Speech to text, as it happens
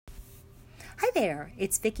Hi there,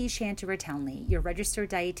 it's Vicki Shantaratelny, your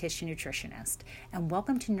registered dietitian nutritionist, and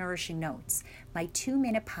welcome to Nourishing Notes, my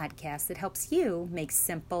 2-minute podcast that helps you make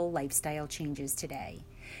simple lifestyle changes today.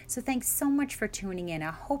 So thanks so much for tuning in.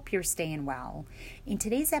 I hope you're staying well. In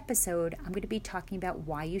today's episode, I'm going to be talking about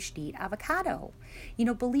why you should eat avocado.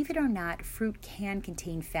 Believe it or not, fruit can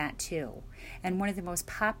contain fat too, and one of the most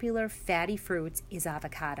popular fatty fruits is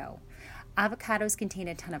avocado. Avocados contain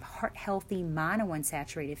a ton of heart-healthy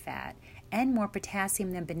monounsaturated fat and more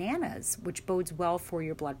potassium than bananas, which bodes well for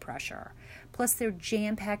your blood pressure. Plus, they're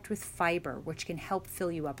jam-packed with fiber, which can help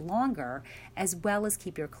fill you up longer, as well as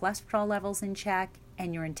keep your cholesterol levels in check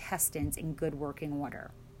and your intestines in good working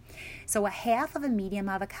order. So a half of a medium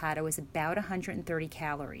avocado is about 130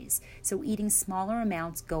 calories, so eating smaller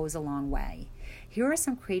amounts goes a long way. Here are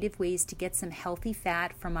some creative ways to get some healthy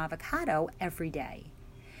fat from avocado every day.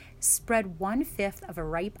 Spread 1/5 of a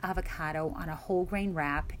ripe avocado on a whole grain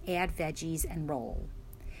wrap, add veggies, and roll.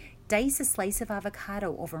 Dice a slice of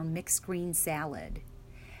avocado over a mixed green salad.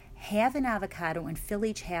 Have an avocado and fill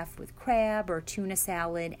each half with crab or tuna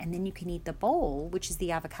salad, and then you can eat the bowl, which is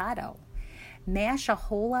the avocado. Mash a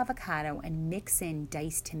whole avocado and mix in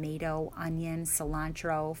diced tomato, onion,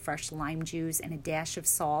 cilantro, fresh lime juice, and a dash of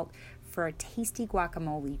salt for a tasty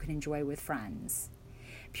guacamole you can enjoy with friends.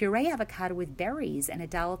 Puree avocado with berries and a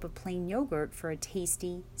dollop of plain yogurt for a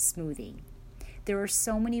tasty smoothie. There are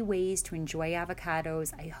so many ways to enjoy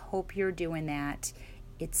avocados. I hope you're doing that.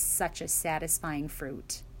 It's such a satisfying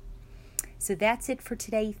fruit. So that's it for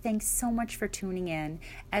today. Thanks so much for tuning in.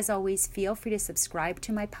 As always, feel free to subscribe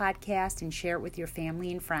to my podcast and share it with your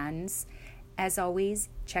family and friends. As always,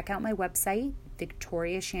 check out my website,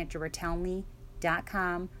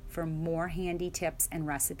 victoriashantaratelny.com, for more handy tips and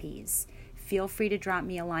recipes. Feel free to drop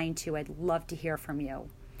me a line too. I'd love to hear from you.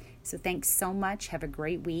 So thanks so much. Have a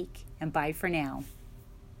great week, and bye for now.